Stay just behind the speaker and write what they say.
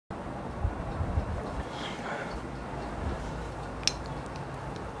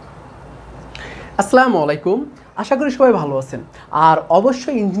আসসালামু আলাইকুম। আশা করি সবাই ভালো আছেন আর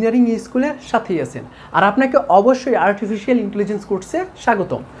অবশ্যই ইঞ্জিনিয়ারিং স্কুলের সাথেই আছেন। আর আপনাকে অবশ্যই আর্টিফিশিয়াল ইন্টেলিজেন্স কোর্সে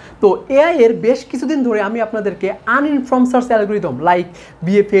স্বাগতম। তো এআই এর বেশ কিছুদিন ধরে আমি আপনাদেরকে আনইনফর্মড search algorithm like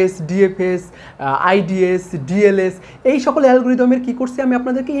BFS, DFS, IDs, DLS এই সকল অ্যালগরিদমের কী করছি আমি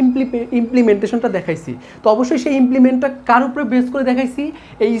আপনাদেরকে ইমপ্লিমেন্টেশনটা দেখাইছি। তো অবশ্যই সেই ইমপ্লিমেন্টটা কার উপরে বেস করে দেখাইছি?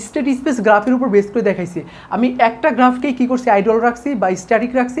 এই স্টেট স্পেস গ্রাফের উপর বেস করে দেখাইছি। আমি একটা গ্রাফকেই কী করছি, আইডল রাখছি বা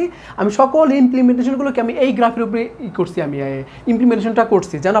স্ট্যাটিক রাখছি। আমি সকল ইমপ্লিমেন্টেশনগুলোকে আমি এই গ্রাফের উপরে করছি, আমি ইমপ্লিমেন্টেশনটা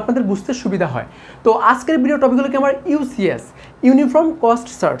করছি যেন আপনাদের বুঝতে সুবিধা হয়। তো আজকের ভিডিও টপিকগুলোকে আমার ইউসিএস ইউনিফর্ম কস্ট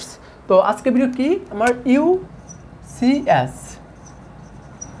সার্চ। তো আজকের ভিডিও কি আমার ইউসিএস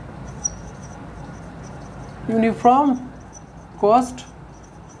ইউনিফর্ম কস্ট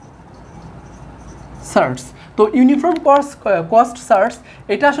সার্চ। তো ইউনিফর্ম কস্ট সার্চ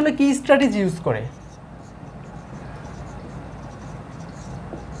এটা আসলে কি স্ট্র্যাটেজি ইউজ করে?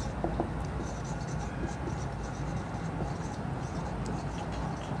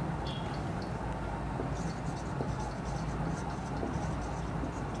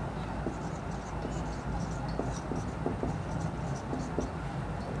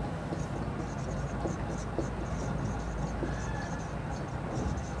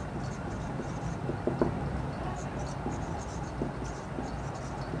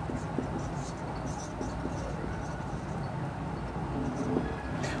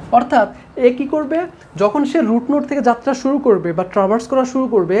 অর্থাৎ এ কী করবে, যখন সে রুট নোড থেকে যাত্রা শুরু করবে বা ট্রাভার্স করা শুরু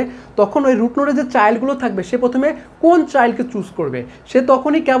করবে, তখন ওই রুট নোডে যে চাইল্ডগুলো থাকবে সে প্রথমে কোন চাইল্ডকে চুজ করবে? সে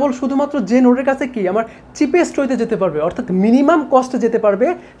তখনই কেবল শুধুমাত্র যে নোডের কাছে কি আমার চিপেস্ট হইতে যেতে পারবে, অর্থাৎ মিনিমাম কস্টে যেতে পারবে,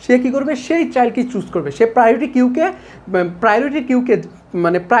 সে কী করবে সেই চাইল্ডকেই চুজ করবে। সে প্রায়োরিটি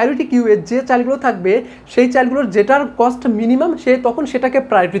কিউয়ে যে চাইল্ডগুলো থাকবে সেই চাইল্ডগুলোর যেটার কস্ট মিনিমাম সে তখন সেটাকে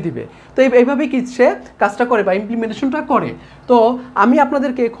প্রায়োরিটি দিবে। তো এইভাবেই কি সে কাজটা করে বা ইমপ্লিমেন্টেশনটা করে। তো আমি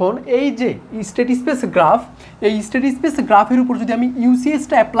আপনাদেরকে এখন এই যে স্টেট স্পেস গ্রাফ, এই স্টেট স্পেস গ্রাফের উপর যদি আমি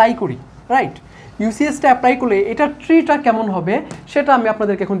ইউসিএসটা অ্যাপ্লাই করি, রাইট, ইউসিএসটা অ্যাপ্লাই করলে এটা ট্রিটা কেমন হবে সেটা আমি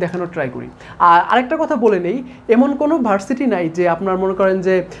আপনাদেরকে এখন দেখানোর ট্রাই করি। আর আরেকটা কথা বলে নেই, এমন কোনো ভার্সিটি নাই যে আপনার মনে করেন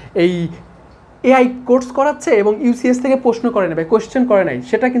যে এই এআই কোর্স করাচ্ছে এবং ইউসিএস থেকে প্রশ্ন করে নেবে, কোয়েশ্চেন করে নাই,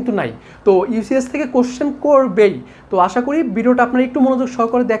 সেটা কিন্তু নাই। তো ইউসিএস থেকে কোয়েশ্চেন করবেই। তো আশা করি ভিডিওটা আপনারা একটু মনোযোগ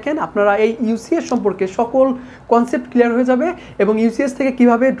সহকারে দেখেন, আপনারা এই ইউসিএস সম্পর্কে সকল কনসেপ্ট ক্লিয়ার হয়ে যাবে এবং ইউসিএস থেকে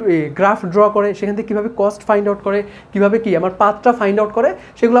কীভাবে গ্রাফ ড্র করে, সেখান থেকে কীভাবে কস্ট ফাইন্ড আউট করে, কীভাবে কি আমার পাথটা ফাইন্ড আউট করে,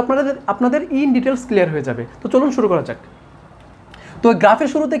 সেগুলো আপনাদের ইন ডিটেলস ক্লিয়ার হয়ে যাবে। তো চলুন শুরু করা যাক। তো গ্রাফের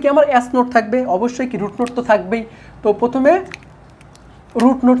শুরুতে কি আমার এস নোট থাকবে, অবশ্যই কি রুট নোট তো থাকবেই। তো প্রথমে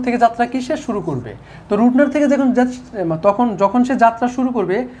রুট নোড থেকে যাত্রা কি সে শুরু করবে। তো রুট নোড থেকে যখন সে যাত্রা শুরু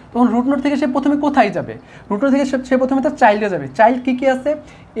করবে তখন রুট নোড থেকে সে প্রথমে কোথায় যাবে? রুট নোড থেকে সে প্রথমে তার চাইল্ডে যাবে। চাইল্ড কী আছে?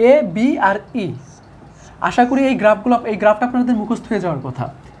 এ, বি আর ই। আশা করি এই গ্রাফটা আপনাদের মুখস্থ হয়ে যাওয়ার কথা।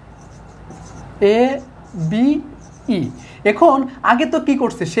 এ, বি, ই। এখন আগে তো কি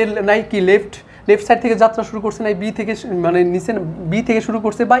করছে সে, নাই কি লেফট সাইড থেকে যাত্রা শুরু করছে, নাই বি থেকে মানে নিচে বি থেকে শুরু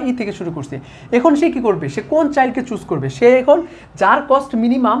করছে বা ই থেকে শুরু করছে। এখন সে কী করবে? সে কোন চাইল্ডকে চুজ করবে? সে এখন যার কস্ট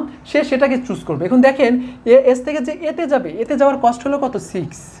মিনিমাম সে সেটাকে চুজ করবে। এখন দেখেন এস থেকে যে এতে যাবে, এতে যাওয়ার কস্ট হলো কত?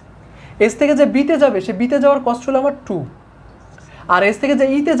 6। এস থেকে যে বিতে যাবে, সে বিতে যাওয়ার কস্ট হলো আমার 2। আর এস থেকে যে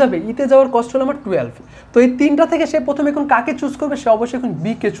ইতে যাবে, ইতে যাওয়ার কস্ট হলো আমার 12। তো এই তিনটা থেকে সে প্রথমে এখন কাকে চুজ করবে? সে অবশ্যই এখন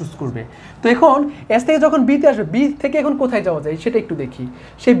বিকে চুজ করবে। তো এখন এস থেকে যখন বিতে আসবে, বি থেকে এখন কোথায় যাওয়া যায় সেটা একটু দেখি।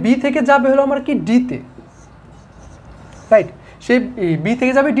 সে বি থেকে যাবে হলো আমার কি ডিতে, রাইট। সে বি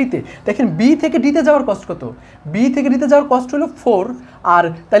থেকে যাবে ডিতে। দেখেন বি থেকে ডিতে যাওয়ার কস্ট কত? বি থেকে ডিতে যাওয়ার কস্ট হলো 4। আর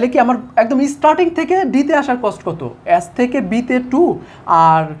তাহলে কি আমার একদম স্টার্টিং থেকে ডিতে আসার কস্ট কত? এস থেকে বিতে 2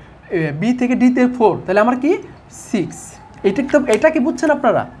 আর বি থেকে ডিতে 4, তাহলে আমার কি 6। এটা কি বুঝছেন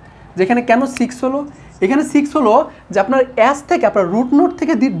আপনারা যেখানে কেন 6 হলো? এখানে 6 হলো যে আপনার এস থেকে আপনার রুট নোড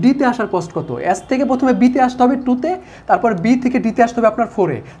থেকে ডিতে আসার কস্ট কত? এস থেকে প্রথমে বিতে আসতে হবে 2তে, তারপর বি থেকে ডিতে আসতে হবে আপনার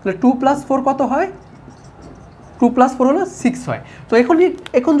 4-এ। তাহলে 2 + 4 কত হয়? 2 + 4 হলো 6 হয়। তো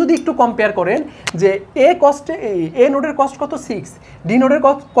এখন যদি একটু কম্পেয়ার করেন যে এ নোডের কস্ট কত? 6, ডি নোডের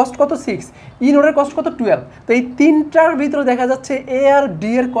কস্ট কত? 6, ই নোডের কস্ট কত? 12। তো এই তিনটার ভিতরে দেখা যাচ্ছে এ আর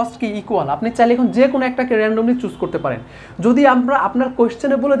ডি এর কস্ট কি ইকুয়াল। আপনি চাইলে এখন যে কোনো একটাকে র্যান্ডমলি চুজ করতে পারেন। যদি আমরা আপনার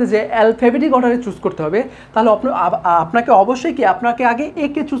কোয়েশ্চেনে বলে দিই যে অ্যালফাবেটিক অর্ডারে চুজ করতে হবে, তাহলে আপনাকে অবশ্যই কি আপনাকে আগে এ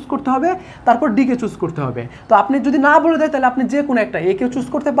কে চুজ করতে হবে, তারপর ডি কে চুজ করতে হবে। তো আপনি যদি না বলে দেয় তাহলে আপনি যে কোনো একটা এ কেও চুজ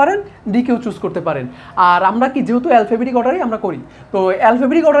করতে পারেন, ডি কেও চুজ করতে পারেন। আর আমরা কি যেহেতু অ্যালফাবেটিক অর্ডারই আমরা করি, তো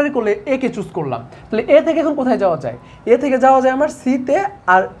অ্যালফাবেটিক অর্ডারে করলে এ কে চুজ করলাম। তাহলে এ থেকে এখন কোথায় যাওয়া যায়? এ থেকে যাওয়া যায় আমার সিতে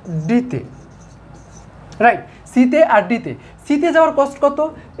আর ডিতে, রাইট। সিতে আর ডিতে। সিতে যাওয়ার কস্ট কত?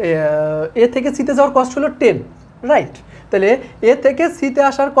 এ থেকে সিতে যাওয়ার কস্ট হলো 10, রাইট। তাহলে এ থেকে সিতে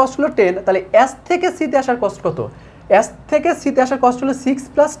আসার কস্ট হলো 10। তাহলে এস থেকে সিতে আসার কস্ট কত? এস থেকে সিতে আসার কস্ট হলো 6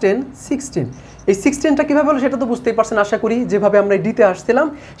 + 10 16। এই 16টা কীভাবে হলো সেটা তো বুঝতেই পারছেন আশা করি, যেভাবে আমরা ডিতে আসছিলাম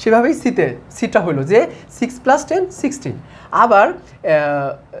সেভাবেই সিটা হলো যে 6 + 10 16। আবার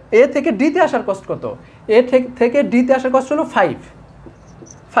এ থেকে ডিতে আসার কস্ট কত, এ থেকে ডিতে আসার কস্ট হলো 5,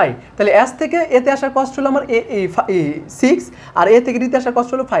 তাহলে এস থেকে এতে আসার কস্ট হলো আমার 6, আর এ থেকে ডিতে আসার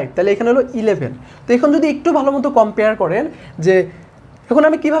কস্ট হলো 5, তাহলে এখানে হলো 11। তো এখন যদি একটু ভালো মতো কম্পেয়ার করেন, যে এখন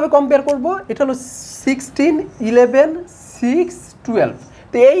আমি কিভাবে কম্পেয়ার করব, এটা হলো 16 11 6 12।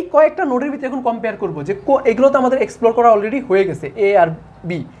 তো এই কয়েকটা নোডের ভিতরে এখন কম্পেয়ার করব, যে এগুলো তো আমাদের এক্সপ্লোর করা অলরেডি হয়ে গেছে, এ আর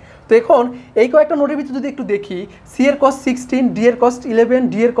বি। তো এখন এই কয়েকটা নোডের ভিতরে যদি একটু দেখি, সি এর কস্ট 16, ডি এর কস্ট 11,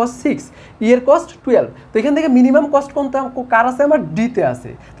 ডি এর কস্ট 6, ই এর কস্ট 12। তো এখান থেকে মিনিমাম কস্ট কোনটা কার আছে, আমার ডিতে আছে।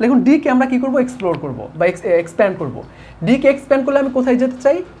 তাহলে এখন ডিকে আমরা কী করবো, এক্সপ্লোর করবো বা এক্সপ্যান্ড করবো। ডিকে এক্সপ্যান্ড করলে আমি কোথায় যেতে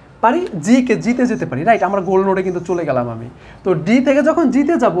চাই পারি, জিতে যেতে পারি, রাইট। আমরা গোল নোডে কিন্তু চলে গেলাম আমি। তো ডি থেকে যখন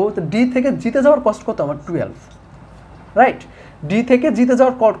জিতে যাব, তো ডি থেকে জিতে যাওয়ার কস্ট কত, আমার 12, রাইট। ডি থেকে জিতে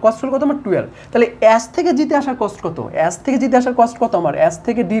যাওয়ার কস্ট হলো কত, আমার 12। তাহলে এস থেকে জিতে আসার কস্ট কত, এস থেকে জিতে আসার কস্ট কত আমার, এস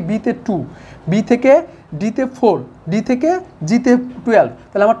থেকে ডি বিতে 2, বি থেকে ডিতে 4, ডি থেকে জিতে 12।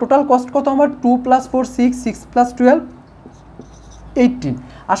 তাহলে আমার টোটাল কস্ট কত, আমার 2 + 4 6, 6 + 12 18।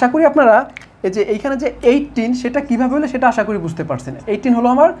 আশা করি আপনারা এই যে এইখানে যে 18 সেটা কীভাবে হলো সেটা আশা করি বুঝতে পারছেন। 18 হলো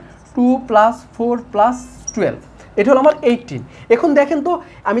আমার 2 + 4 + 12, এটা হলো আমার 18। এখন দেখেন তো,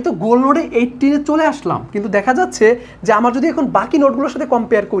 আমি তো গোল নোডে 18-এ চলে আসলাম, কিন্তু দেখা যাচ্ছে যে আমার যদি এখন বাকি নোডগুলোর সাথে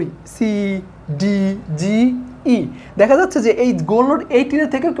কম্পেয়ার করি, সি ডি জি ই, দেখা যাচ্ছে যে এই গোল নোড 18-এর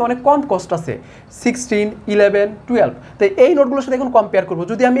থেকেও অনেক কম কস্ট আছে, 16 11 12। তো এই নোটগুলোর সাথে এখন কম্পেয়ার করবো।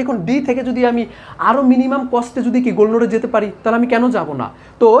 যদি আমি এখন ডি থেকে যদি আমি আরও মিনিমাম কস্টে যদি কি গোল নোডে যেতে পারি, তাহলে আমি কেন যাব না।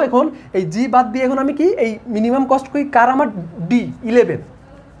 তো এখন এই জি বাদ দিয়ে এখন আমি কি এই মিনিমাম কস্ট করি কার, আমার ডি 11,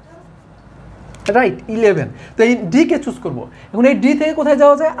 রাইট 11। তো এই ডিকে চুজ করবো। এখন এই ডি থেকে কোথায়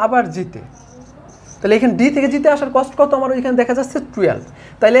যাওয়া যায়, আবার জিতে। তাহলে এখানে ডি থেকে জিতে আসার কস্ট কত, আমার এখানে দেখা যাচ্ছে 12।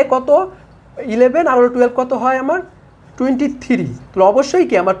 তাহলে কত, 11 আর 12 কত হয় আমার 23। তাহলে অবশ্যই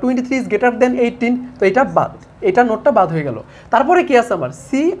কি আমার 23 ইজ গ্রেটার দেন 18। তো এটা বাদ, এটা নোটটা বাদ হয়ে গেল। তারপরে কি আছে আমার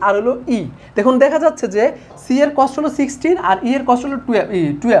সি আর হলো ই। দেখুন দেখা যাচ্ছে যে সি এর কস্ট হলো 16 আর ই এর কস্ট হলো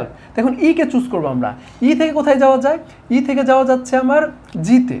 12। দেখুন ই কে চুজ করবো আমরা। ই থেকে কোথায় যাওয়া যায়, ই থেকে যাওয়া যাচ্ছে আমার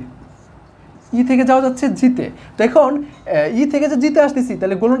জিতে, ই থেকে যাওয়া যাচ্ছে জিতে। তো এখন ই থেকে যে জিতে আসতেছি,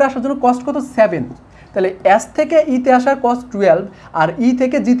 তাহলে গোলনোডে আসার জন্য কস্ট কত, 7। তাহলে এস থেকে ইতে আসার কস্ট 12 আর ই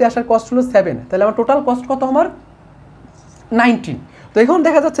থেকে জিতে আসার কস্ট হলো 7। তাহলে আমার টোটাল কস্ট কত, আমার 19। তো এখন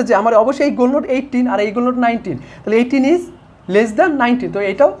দেখা যাচ্ছে যে আমার অবশ্যই এই গোলনোড 18 আর এই গোলনোড 19, তাহলে 18 ইজ লেস দ্যান 19। তো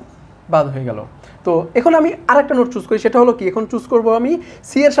এটাও বাদ হয়ে গেল। তো এখন আমি আরেকটা নোট চুজ করি, সেটা হলো কি, এখন চুজ করবো আমি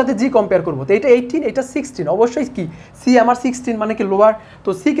সি এর সাথে জি কম্পেয়ার করবো। তো এটা 18, এটা 16, অবশ্যই কি সি আমার 16 মানে কি লোয়ার। তো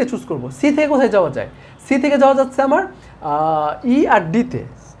সি কে চুজ করবো। সি থেকে কোথায় যাওয়া যায়, সি থেকে যাওয়া যাচ্ছে আমার ই আর ডিতে,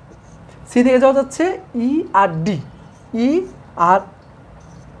 সি থেকে যাওয়া যাচ্ছে ই আর ডি, ই আর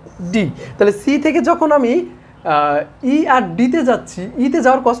ডি। তাহলে সি থেকে যখন আমি ই আর ডিতে যাচ্ছি, ইতে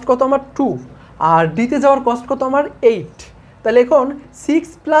যাওয়ার কস্ট কত আমার 2 আর ডিতে যাওয়ার কস্ট কত আমার 8। তাহলে এখন 6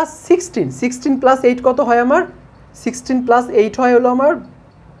 + 16, 16 + 8 কত হয় আমার, 16 + 8 হয় হলো আমার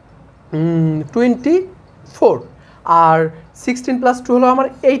 24 আর 16 + 2 হলো আমার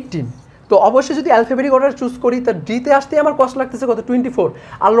 18। তো অবশ্যই যদি অ্যালফাবেটিক অর্ডার চুজ করি, তার ডিতে আসতে আমার কস্ট লাগতেছে কত, 24।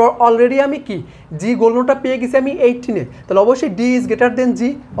 আর অলরেডি আমি কি জি গোলনোটা পেয়ে গেছি আমি 18-এ। তাহলে অবশ্যই ডি ইজ গ্রেটার দেন জি,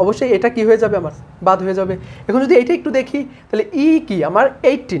 অবশ্যই এটা কি হয়ে যাবে, আমার বাদ হয়ে যাবে। এখন যদি এটা একটু দেখি, তাহলে ই কি আমার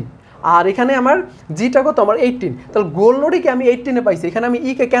 18 আর এখানে আমার জিটা কত, আমার 18। তাহলে গোল নোডে কি আমি 18-এ পাইছি, এখানে আমি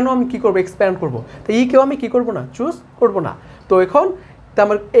ইকে কেন আমি কী করবো, এক্সপ্যান্ড করবো। তো ইকেও আমি কী করবো না, চুজ করবো না। তো এখন তো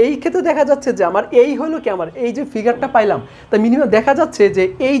আমার এই ক্ষেত্রে দেখা যাচ্ছে যে আমার এই হলো কি, আমার এই যে ফিগারটা পাইলাম, তা মিনিমাম দেখা যাচ্ছে যে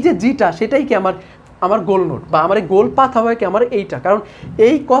এই যে জিটা সেটাই কি আমার গোল নোট বা আমার গোল পাথ হবে কি আমার এইটা। কারণ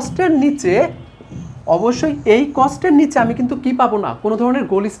এই কস্টের নিচে, অবশ্যই এই কস্টের নিচে আমি কিন্তু কি পাবো না, কোনো ধরনের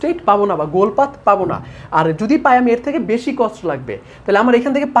গোল স্টেট পাবো না বা গোল পাথ পাবো না। আর যদি পাই আমি এর থেকে বেশি কস্ট লাগবে। তাহলে আমার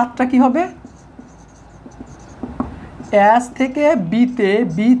এখান থেকে পাথটা কি হবে, এস থেকে বিতে,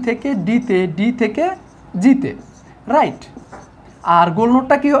 বি থেকে ডিতে, ডি থেকে জিতে, রাইট। আর গোল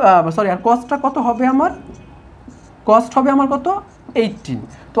নোটটা কি, সরি, আর কস্টটা কত হবে আমার, কস্ট হবে আমার কত, 18।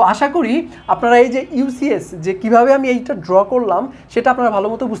 তো আশা করি আপনারা এই যে ইউসিএস যে কিভাবে আমি এইটা ড্র করলাম সেটা আপনারা ভালো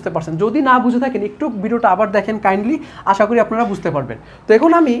মতো বুঝতে পারছেন। যদি না বুঝে থাকেন একটু ভিডিওটা আবার দেখেন কাইন্ডলি, আশা করি আপনারা বুঝতে পারবেন। তো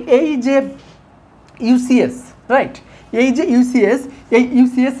এখন আমি এই যে ইউসিএস, রাইট, এই যে ইউসিএস, এই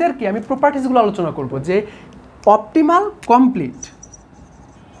ইউসিএসের কি আমি প্রপার্টিসগুলো আলোচনা করব, যে optimal complete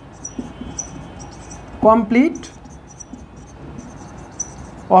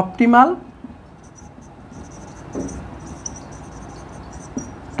optimal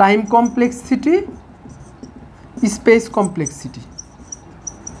time complexity, space complexity.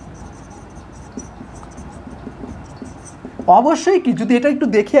 অবশ্যই কি যদি এটা একটু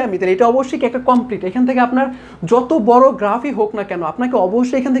দেখে আমি তাহলে এটা অবশ্যই কি একটা কমপ্লিট। এখান থেকে আপনার যত বড় গ্রাফই হোক না কেন আপনাকে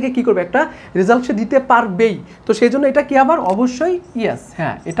অবশ্যই এখান থেকে কি করবে একটা রেজাল্ট সে দিতে পারবেই। তো সেই জন্য এটা কি আমার অবশ্যই ইয়েস,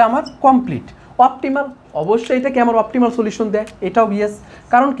 হ্যাঁ এটা আমার কমপ্লিট। অপটিমাল, অবশ্যই এটা কি আমার অপটিমাল সলিউশন দেয়, এটাও ইয়েস।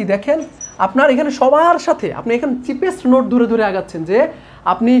 কারণ কি দেখেন আপনার এখানে সবার সাথে আপনি এখানে চিপেস্ট নোট ধরে ধরে আগাচ্ছেন যে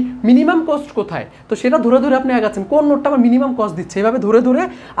আপনি মিনিমাম কস্ট কোথায়, তো সেটা ধরে ধরে আপনি আগাচ্ছেন কোন নোটটা আমার মিনিমাম কস্ট দিচ্ছে, এভাবে ধরে ধরে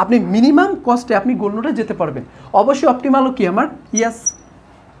আপনি মিনিমাম কস্টে আপনি গোল নোটে যেতে পারবেন। অবশ্যই অপটিমালও কি আমার ইয়েস।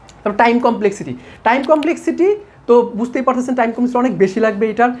 তারপর টাইম কমপ্লেক্সিটি তো বুঝতেই পারতেছেন টাইম কমপ্লেক্সিটি অনেক বেশি লাগবে।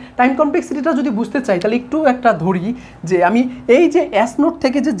 এটার টাইম কমপ্লেক্সিটিটা যদি বুঝতে চাই তাহলে একটু একটা ধরি যে আমি এই যে এস নোট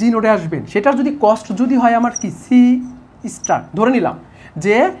থেকে যে জি নোটে আসবেন সেটার যদি কস্ট যদি হয় আমার কি সি স্টার, ধরে নিলাম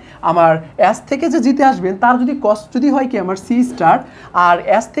যে আমার এস থেকে যে জিতে আসবেন তার যদি কস্ট যদি হয় কি আমার সি স্টার, আর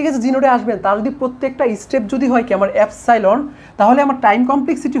এস থেকে যে জি নোটে আসবেন তার যদি প্রত্যেকটা স্টেপ যদি হয় কি আমার এপসাইলন, তাহলে আমার টাইম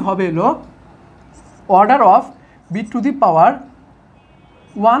কমপ্লেক্সিটি হবে হলো order of B to the power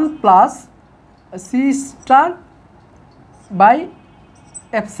 1 plus C star by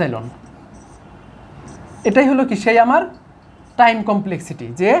epsilon. এটাই হলো কি সেই আমার টাইম কমপ্লেক্সিটি,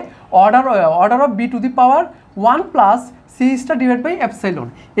 যে order of B to the power 1 plus C star divide by epsilon,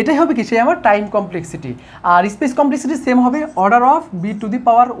 এটাই হবে কি সেই আমার টাইম কমপ্লেক্সিটি। আর স্পেস কমপ্লেক্সিটি সেম হবে order of B to the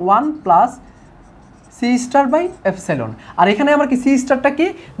power 1 plus C star by epsilon. আর এখানে আমার কি সি স্টারটা কি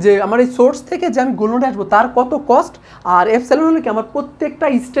যে আমার এই সোর্স থেকে যে আমি গোল নোটে আসবো তার কত কস্ট, আর এপসাইলন হলো কি আমার প্রত্যেকটা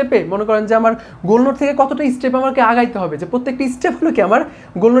স্টেপে মনে করেন যে আমার গোল নোট থেকে কতটা স্টেপ আমাকে আগাইতে হবে, যে প্রত্যেকটা স্টেপ হলো কি আমার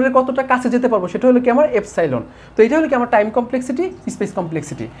গোল নোটের কতটা কাছে যেতে পারবো সেটা হলো কি আমার এপসাইলন। তো এটা হলো কি আমার টাইম কমপ্লেক্সিটি, স্পেস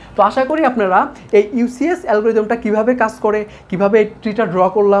কমপ্লেক্সিটি। তো আশা করি আপনারা এই ইউসিএস অ্যালগরিদমটা কীভাবে কাজ করে, কীভাবে এই ট্রিটা ড্র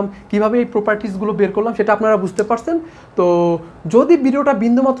করলাম, কীভাবে এই প্রপার্টিসগুলো বের করলাম সেটা আপনারা বুঝতে পারছেন। তো যদি ভিডিওটা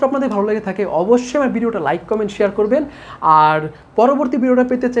বিন্দুমাত্র আপনাদের ভালো লেগে থাকে অবশ্যই আমার ভিডিওটা লাইক কমেন্ট শেয়ার করবেন, আর পরবর্তী ভিডিওটা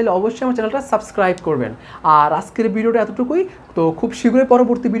পেতে চাইলে অবশ্যই আমার চ্যানেলটা সাবস্ক্রাইব করবেন। আর আজকের ভিডিওটা এতটুকুই, তো খুব শীঘ্রই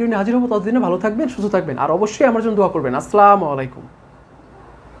পরবর্তী ভিডিও নিয়ে হাজির হবো, ততদিনে ভালো থাকবেন, সুস্থ থাকবেন, আর অবশ্যই আমার জন্য দোয়া করবেন। আসসালামু আলাইকুম।